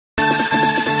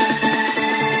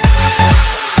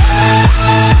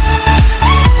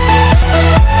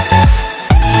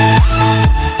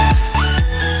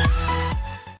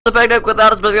the picnic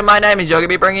without a biscuit. My name is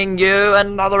YogiBear, bringing you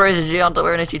another SG on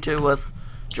We're in SG2 with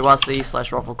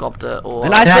Jawasi/Roflecopter or...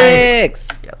 And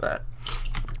iSpecx! Yeah, that.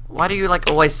 Why do you like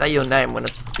always say your name when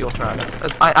it's your turn?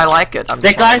 I like it. I'm the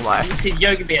just guys wondering why. said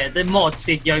YogiBear, the mod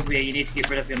said YogiBear, you need to get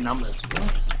rid of your numbers.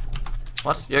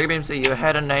 What? YogiBear said you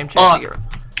had a name change. Oh.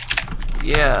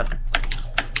 Yeah.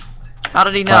 How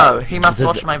did he know? He must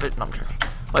watch my vid. No, I'm joking.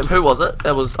 Wait, who was it?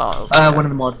 It was. Oh, it was one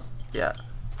of the mods. Yeah.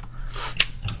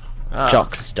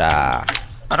 Jockstar.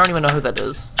 I don't even know who that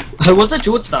is. Who was it?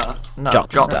 Jogstar? No,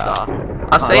 Jockstar. Jockstar.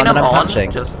 I've seen him on,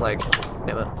 punching. just like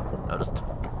never noticed.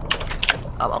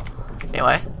 Oh well.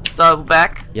 Anyway, so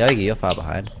back. Yogi, you're far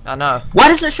behind. I know. Why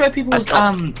does it show people's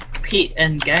pet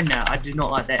in game now? I do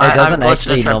not like that. It doesn't I've glitched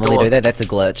actually a trap normally door. do that. That's a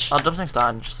glitch. Oh, Dipstick's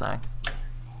dying. Just saying.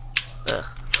 Ugh.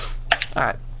 All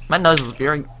right. My nose is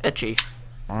very itchy.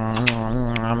 What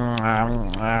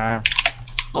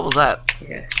was that?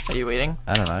 Yeah. Are you eating?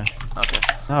 I don't know. Okay.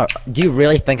 No, do you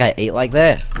really think I eat like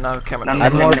that? No, Cameron.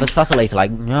 I'm more of a subtle eater,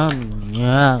 like yum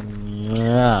yum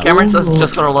yum. Cameron's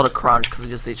just got a lot of crunch because he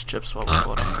just eats chips while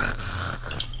recording.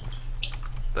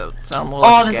 That sound more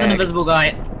like There's an invisible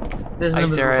guy. There's an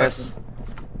invisible person.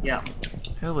 Yeah.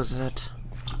 Who was it?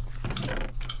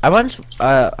 I'm not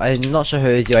sure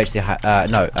whose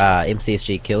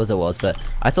MCSG kills it was, but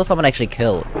I saw someone actually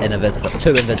kill two invisible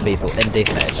people in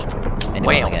deathmatch in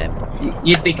the game.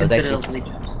 You'd be considered a legend.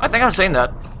 I think I've seen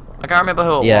that. I can't remember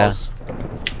who it was.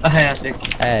 Oh, hey,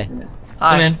 iSpecx. Hey.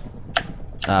 Hi. Come in.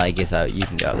 I guess you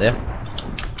can go up there.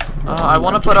 I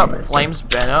want to put up Flame's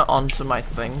banner onto my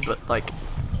thing, but like,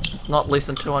 it's not less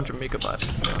than 200 megabytes.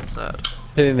 So that's sad.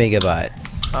 2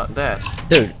 megabytes. Oh, there.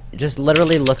 Dude, just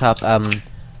literally look up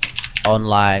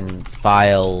online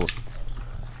file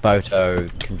photo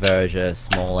converter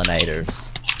smallinators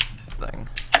Thing.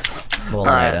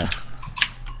 Smallinator.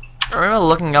 I remember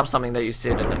looking up something that you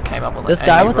said and it came up with This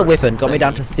guy with the weapon got me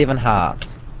down to 7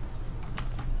 hearts.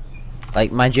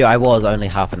 Like, mind you, I was only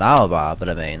half an hour bar, but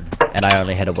I mean, and I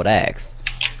only had a wood axe.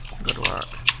 Good work.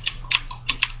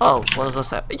 Oh, what does this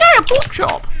say? Yeah, pork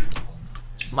chop!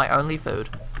 My only food.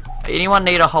 Anyone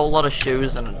need a whole lot of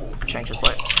shoes and change his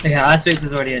plate? Yeah, iSpecx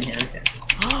is already in here. Okay.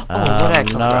 Oh, wood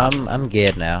axe. No, I'm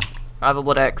geared now. I have a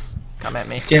wood axe. Come at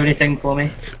me. Do you have anything for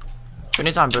me?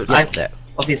 Anytime, boot.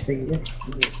 Obviously, you do.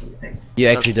 Thanks. You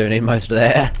actually do need most of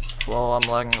that. Well, I'm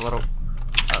lagging a little.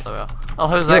 Oh, there we are. Oh,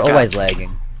 who's You're that guy? always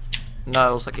lagging.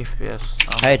 No, it was like FPS.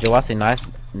 Hey, Jawasi, nice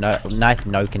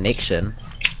no connection.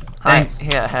 Thanks.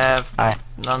 Here, have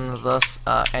none of this,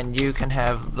 and you can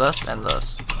have this and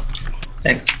this.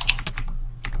 Thanks.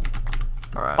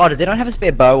 Alright. Oh, does anyone have a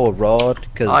spare bow or rod?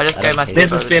 Cause I just gave my spare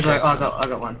There's a bow to spare bow. Jackson. I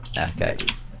got one. Okay.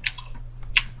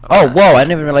 Oh, whoa, I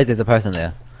didn't even realize there's a person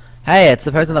there. Hey, it's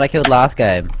the person that I killed last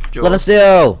game. Flint and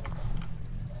Steel!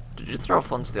 Did you throw a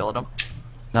flint and steel at him?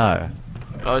 No.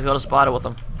 Oh, he's got a spider with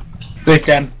him.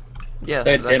 310. Yeah,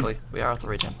 Third exactly. We are a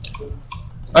 3-10.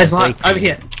 Oh, he's behind. Over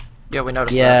here. Yeah, we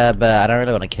noticed Yeah, that. but I don't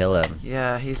really want to kill him.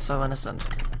 Yeah, he's so innocent.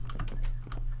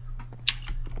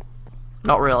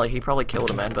 Not really, he probably killed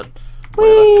a man, but...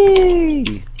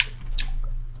 Whee!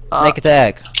 Make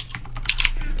attack.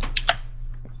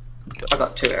 I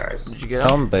got 2 arrows. Did you get him?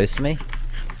 Come boost me.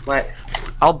 Wait.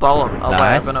 I'll bow him. Oh, Nice. wait,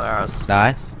 I've got no arrows.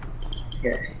 Nice.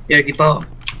 Yeah. Yogi bow.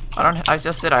 I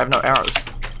just said I have no arrows.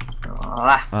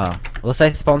 Oh. We'll say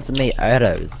sponsor me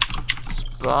arrows.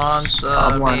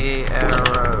 Sponsor me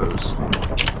arrows.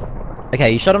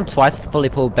 Okay, you shot him twice with fully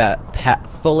pulled back.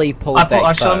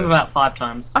 I shot him about 5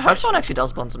 times. I hope someone actually does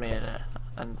sponsor me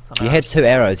and You had 2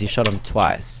 arrows, you shot him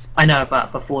twice. I know,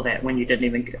 but before that, when you didn't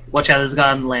even watch out, there's a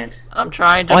guy on the land. I'm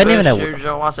trying to I didn't even boost you,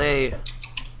 Jawasi.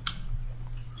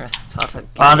 It's hard to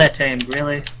Oh, that team,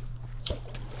 really?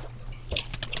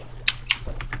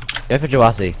 Go for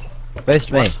Jawasi.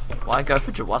 Boost me. Why go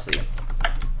for Jawasi?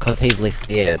 Because he's less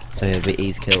scared, so he'll be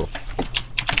easy kill.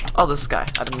 Oh, this guy.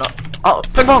 I did not. Oh,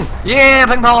 ping pong! Yeah,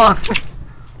 ping pong!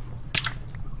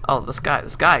 Oh, this guy.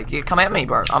 Yeah, come at me,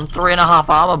 bro. I'm 3.5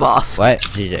 armor boss. Wait,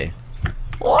 GG.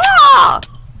 Wah!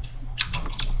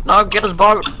 No, get his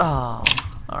boat. Oh.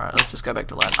 Alright, let's just go back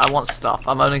to land. I want stuff.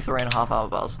 I'm only 3.5 armor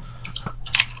bars.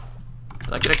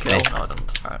 Did I get a kill? Okay. No, I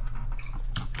didn't. Alright.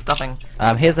 Stuffing.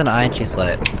 Here's an iron chest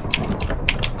plate.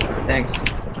 Thanks.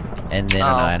 And then an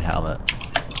iron helmet.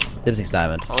 Dipstick's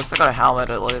diamond. At least I got a helmet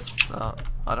at least.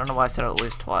 I don't know why I said it at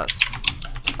least twice.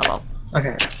 Oh well.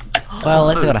 Okay. Well,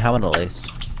 at least I got a helmet at least.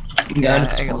 You can go Yeah, and egg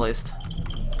at spawn. least.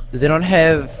 Does anyone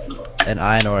have an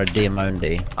iron or a diamond?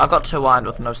 I've got 2 iron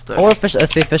with no stick. Or a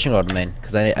spare fishing rod, I mean,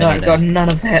 because I No, I need got it. none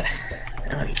of that.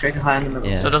 Drag high in the middle.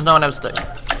 Yeah. So does no one have a stick?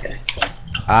 Okay.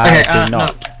 I do no.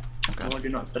 not. Okay. I do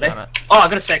not today. Damn it. Oh, I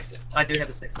got a 6. I do have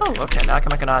a 6. Oh, okay, now I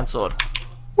can make an iron sword.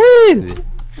 Woo!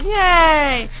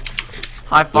 Yay!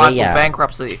 High five Yeah. for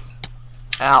bankruptcy.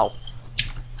 Ow.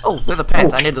 Oh, leather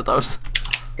pants. I needed those.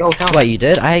 Gold helmet. Wait, you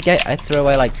did? I threw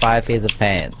away like 5 pairs of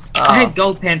pants. I had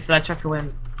gold pants that I chucked away.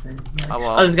 Oh,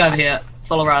 well. Oh, there's a guy over here.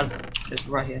 Solaraz is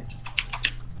right here.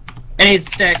 And he's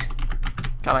stacked.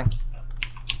 Coming.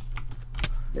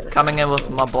 Coming in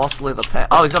with my boss leather pants.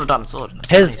 Oh, he's got a diamond sword.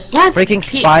 His Yes, freaking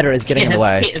Pete. spider is getting in the his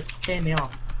way. pet is tearing me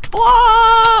off.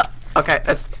 What? Okay,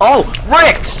 it's. Oh,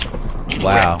 wrecked!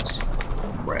 Wow.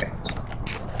 Wrecked.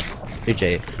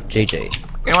 GG. GG.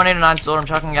 Anyone need an iron sword? I'm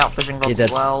chucking out fishing rods Yeah, as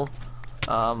that's- well.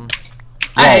 Whoa,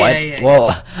 Hey.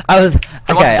 whoa. I was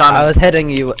okay. diamond? I was hitting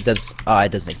you. Dibs. Oh, I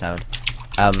dibs next time.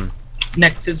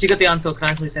 Nick, since you got the iron sword, can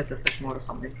I please have the fishing rod or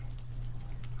something?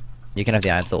 You can have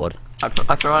the iron sword. I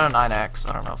throw out an iron axe.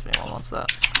 I don't know if anyone wants that.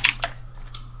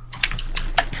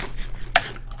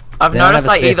 I've They don't noticed have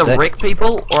I a spare either stick. wreck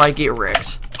people or I get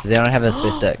wrecked. They don't have a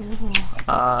spare stick.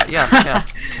 Yeah.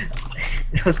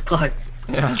 It was close.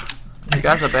 Yeah. You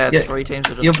guys are bad. Yeah. 3 teams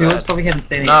are just Your viewers bad. probably haven't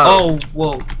seen it. No. Oh,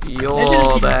 whoa. Imagine if You're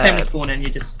you just came to bad. spawn and you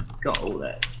just got all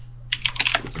that.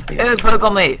 Ew, poop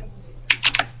on me.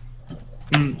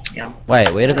 Yeah.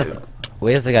 Wait,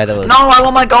 where's the guy that was? No, I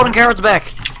want my golden carrots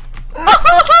back.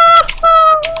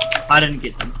 I didn't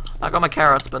get them. I got my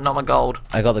carrots, but not my gold.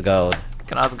 I got the gold.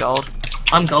 Can I have the gold?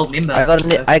 I'm gold member. I got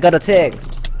so- I got a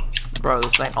text. Bro,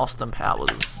 this ain't Austin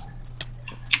Powers.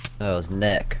 That was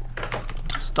Nick.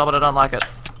 Stop it, I don't like it.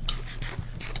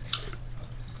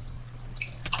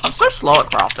 I'm so slow at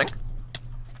crafting.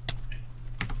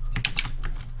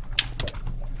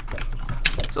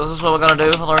 So this is what we're gonna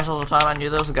do for the rest of the time. I knew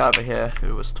there was a guy over here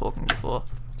who was talking before.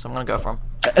 So I'm gonna go for him.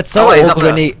 It's so Oh, wait, he's up awkward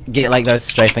when there. you get like those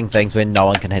strafing things where no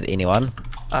one can hit anyone.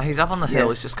 He's up on the hill, Yeah.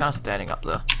 he's just kinda standing up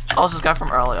there. Oh, it's this guy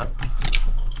from earlier.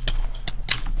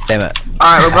 Damn it.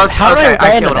 Alright, we're both How okay, did I I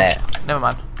land killed on him. that? Never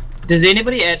mind. Does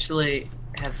anybody actually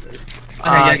have food?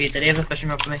 Okay, Yogi, did he have a fishing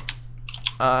rod for me?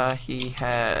 He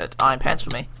had iron pants for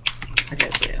me. Okay,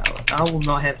 so yeah, I will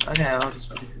not have. Okay, I'll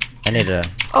just. I need a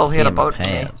Oh, he had a team boat of for me.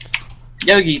 pants.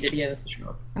 Yogi, did he have a fishing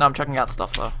rod? No, I'm checking out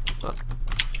stuff though. But,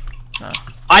 no.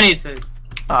 I need food.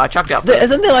 I chucked out.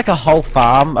 Isn't there like a whole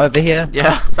farm over here?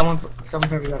 Yeah. Someone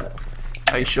probably got it.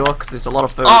 Are you sure? Because there's a lot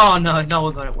of food. Oh no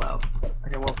one got it. Wow.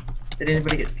 Okay, well, did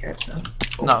anybody get the carrots now?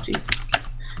 Oh, No. Jesus.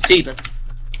 Jeebus.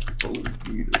 Oh,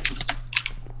 Jesus.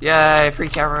 Yay, free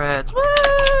carrots!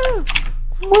 Woo!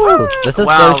 Woo! This is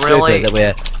Wow, so really?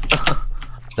 stupid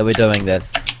that we're doing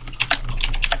this.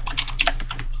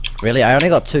 Really? I only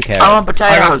got 2 carrots. I want I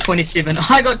got potatoes. 27.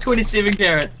 I got 27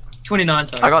 carrots. 29,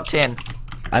 sorry. I got 10.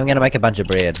 I'm gonna make a bunch of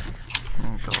bread.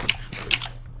 Oh, God.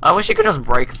 I wish you could just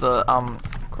break the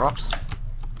crops.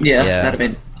 Yeah, Yeah. that'd have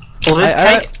been. Well, there's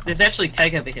I- cake. There's actually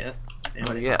cake over here.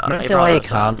 Anybody? Yeah. I don't see everyone why you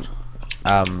understands.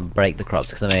 can't break the crops,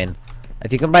 because I mean,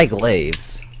 if you can break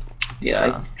leaves,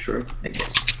 Yeah, true. I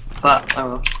guess. But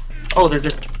oh, there's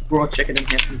a raw chicken in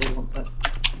here from the one side.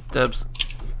 Dibs.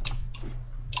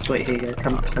 Sweet, here you go.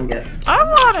 Come get it. I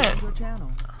want it.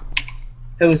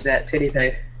 Who was that? Teddy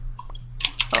P.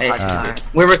 Hey, hi, no.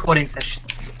 We're recording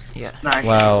sessions. Yeah. No.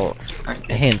 well,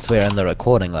 Okay. hence we're in the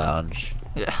recording lounge.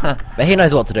 Yeah. But he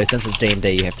knows what to do. Since it's D&D,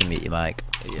 you have to mute your mic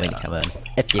when you Yeah. come in.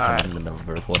 If you come Alright. in the middle of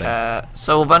a recording.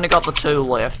 So we've only got the 2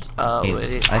 left.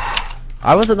 Hence,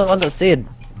 I wasn't the one that said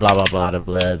blah blah blah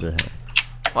blah blah.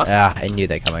 What? Ah, I knew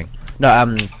that coming. No, I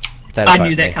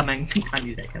knew that coming. I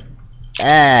knew that coming.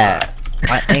 Ah,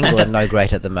 my England no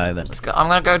great at the moment. Let's go. I'm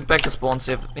gonna go back to spawn,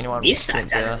 see if anyone Yes,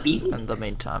 went I there done. in the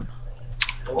meantime.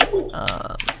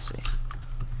 Let's see.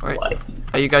 Wait, What?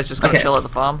 are you guys just gonna Okay. chill at the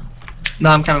farm? No,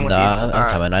 I'm coming with No, you. I'm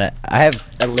Alright. coming. I have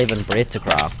 11 bread to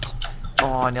craft.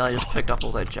 Oh, I nearly just picked up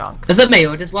all that junk. Is it me,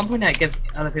 or does 1.8 give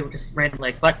other people just random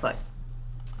legs? Black slide.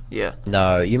 Yeah.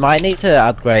 No, you might need to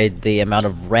upgrade the amount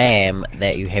of RAM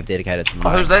that you have dedicated to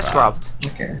Minecraft. Oh, who's that scrub?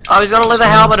 Okay. Oh, he's got a leather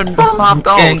helmet and half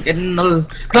gold. Getting the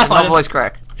My voice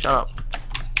crack. Shut up.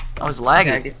 I was I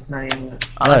lagging. guess it's not even.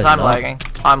 Unless No, I'm not. lagging.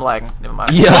 I'm lagging. Never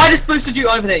mind. Yeah. Oh, I just boosted you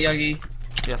over that, Yogi.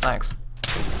 Yeah, thanks.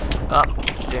 Oh,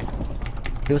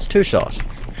 GG. He was 2-shot.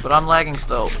 But I'm lagging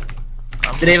still.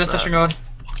 Did he have a fishing rod?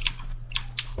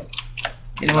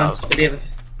 Anyone? No. Did he have a...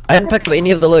 I didn't pick up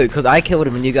any of the loot because I killed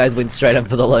him and you guys went straight in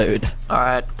for the loot.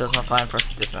 Alright, does not fine for us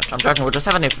to deathmatch. I'm joking, we'll just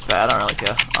have an effort for that, I don't really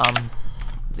care.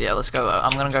 Yeah, let's go.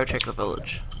 I'm gonna go check the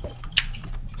village.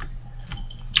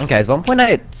 Okay, is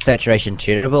 1.8 saturation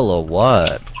terrible or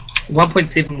what?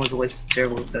 1.7 was always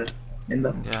terrible to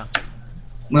remember. Yeah.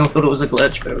 We all thought it was a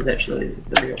glitch, but it was actually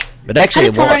the real. But How actually,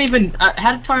 did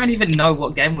Tyrone even know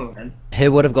what game we were in? he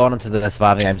would have gone into the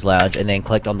Surviving Games lounge and then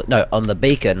clicked on the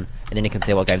beacon, and then you can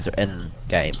see what games are in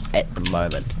game at the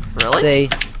moment. Really?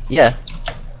 See, yeah.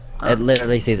 It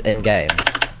literally says in game.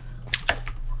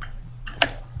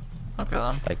 Okay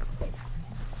then. Like.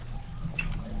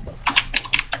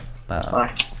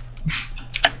 Bye.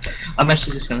 I'm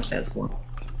actually just gonna stay at school.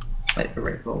 Wait for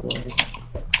Rofle.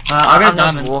 I got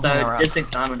diamond, so this takes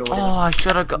diamond or whatever. Oh, I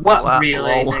should have got. What wow,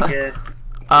 really, lol. nigga?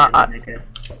 Nigga.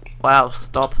 Wow,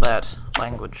 stop that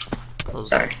language. Please.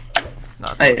 Sorry. No,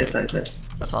 it's Hey, okay.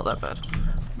 That's not that bad.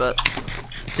 But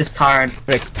it's just tiring.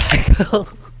 Rick's Pickle.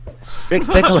 Rick's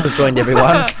Pickle has joined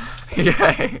everyone.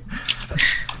 Yay.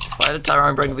 Why did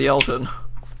Tyrone bring the ult in?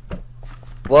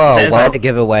 Whoa, why to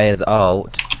give away his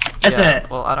ult? That's it.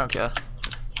 Well, I don't care.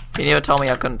 He never told me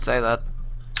I couldn't say that.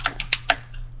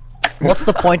 What's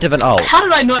the point of an ult? How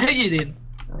did I not hit you then?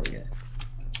 Oh, yeah.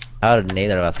 How did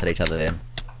neither of us hit each other then?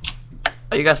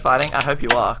 Are you guys fighting? I hope you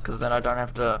are, because then I don't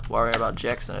have to worry about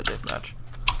Jax in a deathmatch.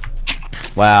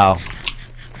 Wow.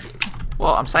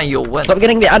 Well, I'm saying you'll win. Stop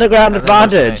getting the underground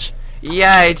advantage!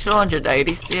 Yay,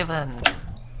 287.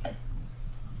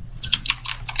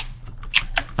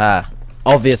 Ah,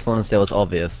 obvious one still was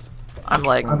obvious. I'm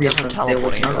like, Obvious just one still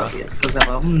was teleporting. not bro. obvious, because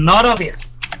I'm not obvious.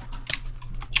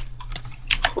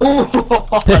 Ooh!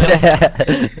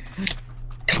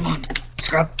 Come on,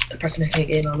 scrub the person who can't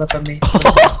get in on left on me.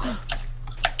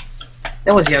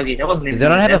 That was Yogi, that wasn't even They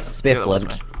don't have a that's- spare Yeah, that was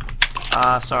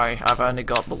flint. Sorry, I've only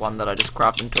got the one that I just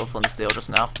crafted into a flint steel just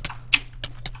now.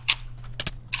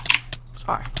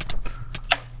 Sorry.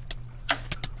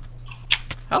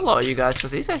 How low are you guys?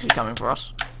 Because he's actually coming for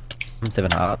us. I'm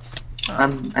 7 hearts.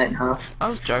 I'm 8.5. I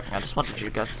was joking, I just wanted you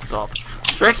guys to stop.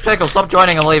 Rick's Pickle, stop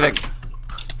joining, I'm leaving.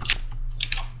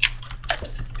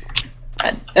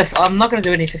 And if I'm not gonna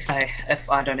do any FIFA if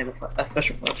I don't have a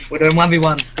fishing rod. We're doing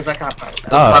 1v1s because I can't fight. Oh.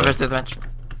 Five versus adventure.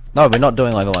 No, we're not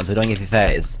doing over ones, we're doing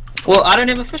FFAs. Well, I don't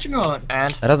have a fishing rod.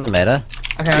 And That doesn't matter.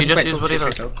 Okay, You I'll just wait use till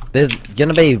whatever. true. There's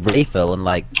gonna be refill in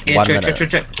like Yeah, 1 true, minute. true.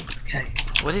 Okay.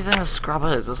 what do you think the scrub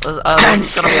is? This is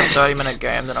it's gonna be a 30-minute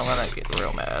game, then I'm gonna get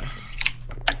real mad.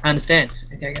 I understand.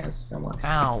 Okay, guys, don't worry.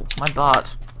 Ow, my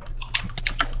butt.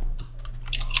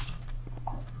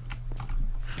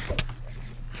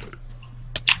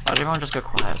 Why did everyone just go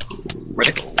quiet?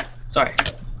 Critical. Sorry.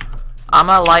 I'm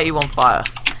gonna light you on fire.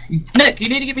 Nick, you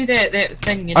need to give me that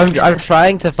thing. You I'm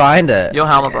trying to find it. Your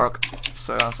helmet broke,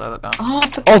 so I'll say that down. Oh,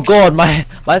 for Oh god, my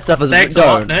stuff is thanks a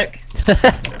lot, gone. Nick.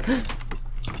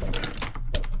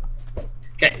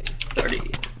 Okay,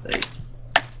 30.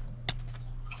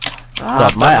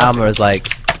 God, my armor is like...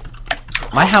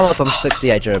 My helmet's on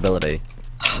 68 durability.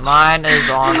 Mine is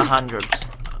on 100.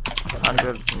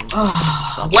 100.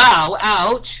 Oh, wow,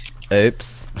 ouch.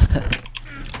 Oops.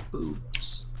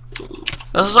 Oops.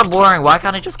 This is so boring. Why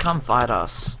can't he just come fight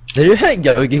us? Did you hit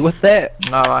Yogi with that?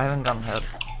 No, I haven't gotten hit.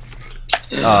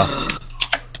 Oh.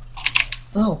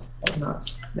 Oh, that was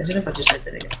nice. Imagine if I just hit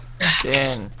it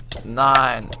again. 10,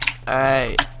 9,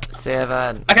 8,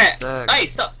 7, Okay, 6, hey,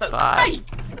 stop. 5, Hey!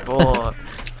 4,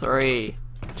 3,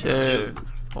 2,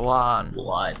 1.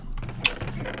 What?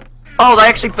 Oh, they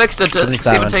actually fixed it to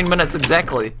 77. 17 minutes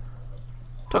exactly.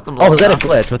 Took them Oh, long was that a enough.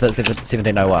 glitch with it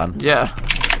 1701? Yeah,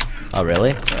 Oh,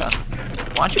 really? yeah.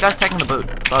 Why aren't you guys taking the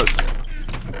boats?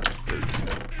 Boots.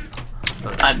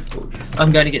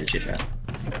 I'm going to get the shit out.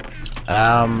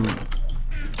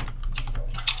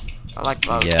 I like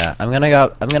boats. Yeah, I'm gonna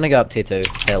go up tier 2,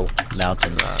 hill,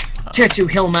 mountain. Tier 2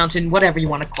 hill mountain, whatever you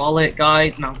want to call it,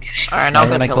 guy. No, I'm kidding. Alright, now I'm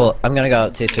gonna go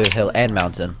up tier 2, hill and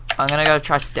mountain. I'm gonna go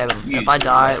try stab him. If I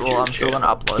die, well, I'm still gonna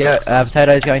upload Yeah, it.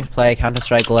 Potato's going to play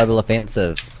Counter-Strike Global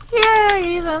Offensive. Yeah,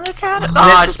 he's on the counter. That's Oh,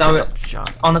 I just so- picked up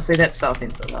shot. Honestly, that's so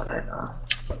offensive. I don't know.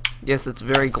 Yes, it's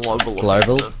very global.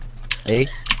 Global? offensive. E?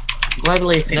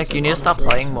 Globally offensive. Nick, you need to stop honestly.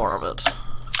 playing more of it.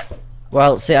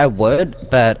 Well, see, I would,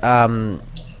 but, I'm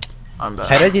bad.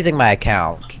 Potato's using my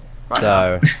account, Right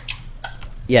so...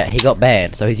 Yeah, he got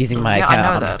banned, so he's using my Yeah, account.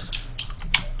 I know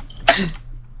that.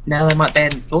 Now they might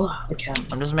ban. Oh, I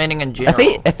can't. I'm just meaning in general.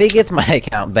 If he gets my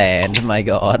account banned, my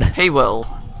god. He will.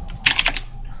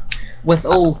 With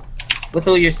all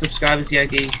your subscribers,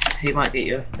 Yogi, he might get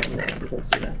you from there because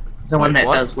you know someone Wait, that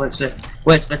what? does works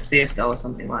for CS:GO or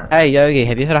something like that. Hey Yogi,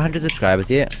 have you hit 100 subscribers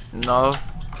yet? No.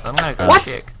 I'm gonna go What?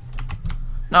 check.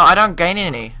 No, I don't gain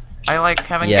any. I like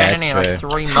haven't Yeah, gained any in it's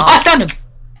like 3 I months. found him.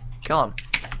 Kill him.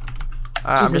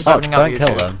 I'm Jesus. just Oh, opening up don't YouTube.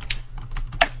 kill them.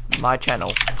 My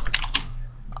channel.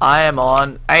 I am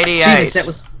on 88. Jesus, that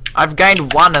was. I've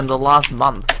gained 1 in the last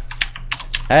month.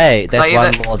 Hey, that's I one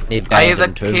either- more than you've I gained either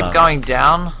in 2 keep months. going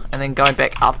down and then going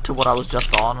back up to what I was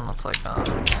just on, and it's like,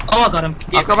 Oh, I got him.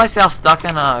 Yeah. I've got myself stuck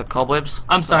in cobwebs.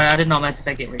 I'm sorry, I did not mean to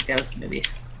say get rid. That was maybe.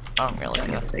 I don't really I care.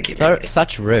 meant to say get So, rid.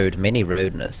 such rude, many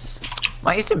rudeness.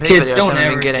 My SMP Kids videos don't haven't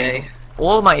ever been getting say.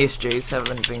 all of my SGs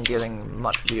haven't been getting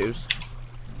much views.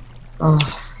 Oh,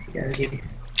 YogiBear.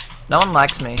 No one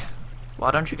likes me.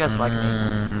 Why don't you guys like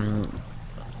me?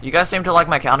 You guys seem to like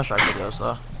my Counter-Strike videos,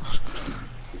 though.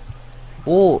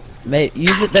 Well, mate,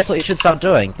 that's what you should start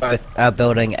doing. Both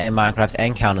building a Minecraft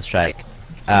and Counter-Strike.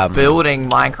 Building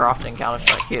Minecraft and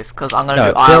Counter-Strike, yes, because I'm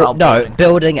gonna do IRL building.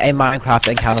 Building a Minecraft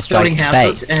and Counter-Strike Building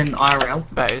houses and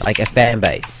IRL. Base. Like a fan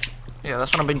base. Yeah,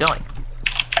 that's what I've been doing.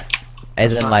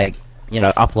 As in, like, you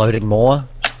know, uploading more.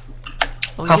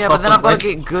 Well, yeah, but then I've got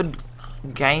to get good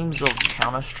games of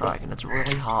Counter-Strike, and it's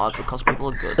really hard because people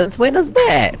are good. Since when is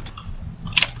that?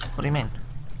 What do you mean?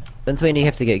 Since when do you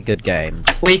have to get good games?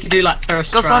 Well, you can do like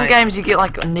first try. Because some games you get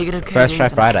like a negative KDs. First try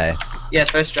Friday. Yeah,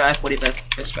 first try, whatever.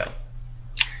 First try.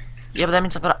 Yeah, but that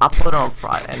means I've got to upload it on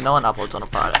Friday, and no one uploads on a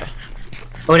Friday.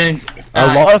 Oh, then, a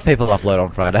lot of people upload on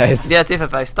Fridays. Yeah, it's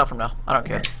FFA, start from now. I don't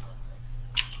care.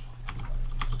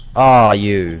 Oh,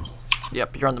 you.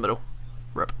 Yep, you're in the middle.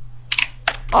 Rip.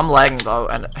 I'm lagging though,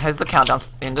 and has the countdown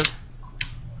ended?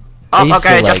 Oh,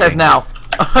 okay, it just says now.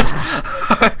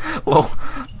 Well,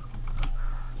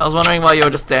 I was wondering why you were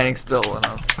just standing still, and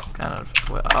I was kind of...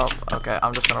 Oh, okay,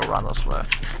 I'm just gonna run this way.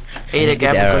 Eat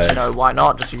again, because, you know, why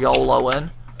not? Just YOLO in.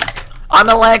 I'm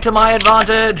a lag to my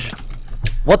advantage!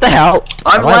 What the hell?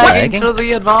 I'm lagging to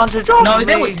the advantage of No, me.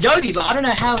 that was Yogi, but I don't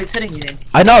know how he's hitting you then.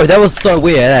 I know, that was so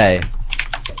weird, eh?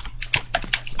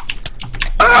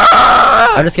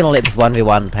 I'm just gonna let this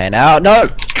 1v1 pan out. No!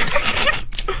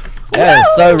 That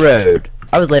is so rude.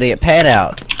 I was letting it pan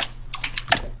out.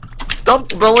 Stop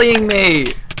bullying me!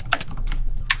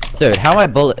 Dude, how am I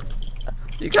bullet?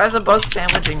 You guys are both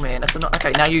sandwiching me, and it's not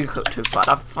okay. Now you two fight.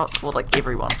 I've fought for like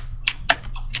everyone.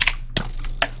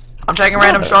 I'm taking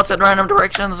random shots at random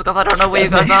directions because I don't know where you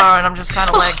guys are, and I'm just kind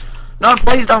of like, no,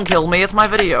 please don't kill me. It's my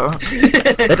video.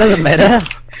 That doesn't matter.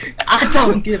 I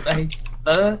don't give a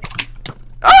fuck.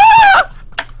 Ah!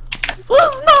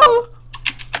 Please no!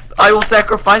 I will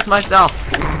sacrifice myself.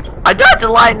 I died to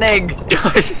lightning.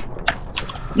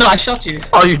 No, I shot you.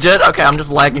 Oh, you did? Okay, I'm just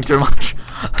lagging too much.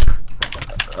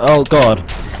 Oh god.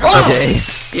 Oh! Okay.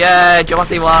 Yeah,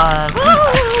 Jossy won.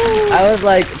 I was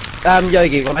like,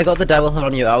 Yogi, when I got the double hit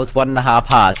on you, I was 1.5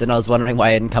 hearts, and I was wondering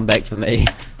why you didn't come back for me.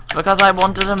 Because I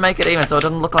wanted to make it even, so it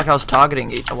didn't look like I was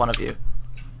targeting each one of you.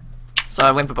 So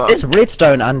I went for both. There's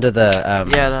redstone under the,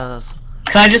 Yeah, there is.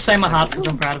 Can I just say my hearts because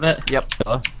I'm proud of it? Yep.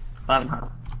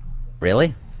 5.5.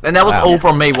 Really? And that was all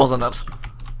from me, wasn't it?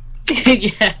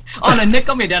 Yeah. Oh no, Nick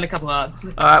got me down a couple hearts.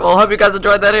 Alright, well, hope you guys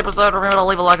enjoyed that episode. Remember to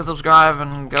leave a like and subscribe,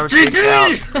 and go check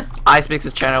out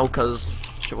iSpecx's channel, because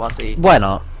Chawasi why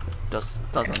not?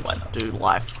 just doesn't do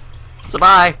life. So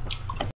bye!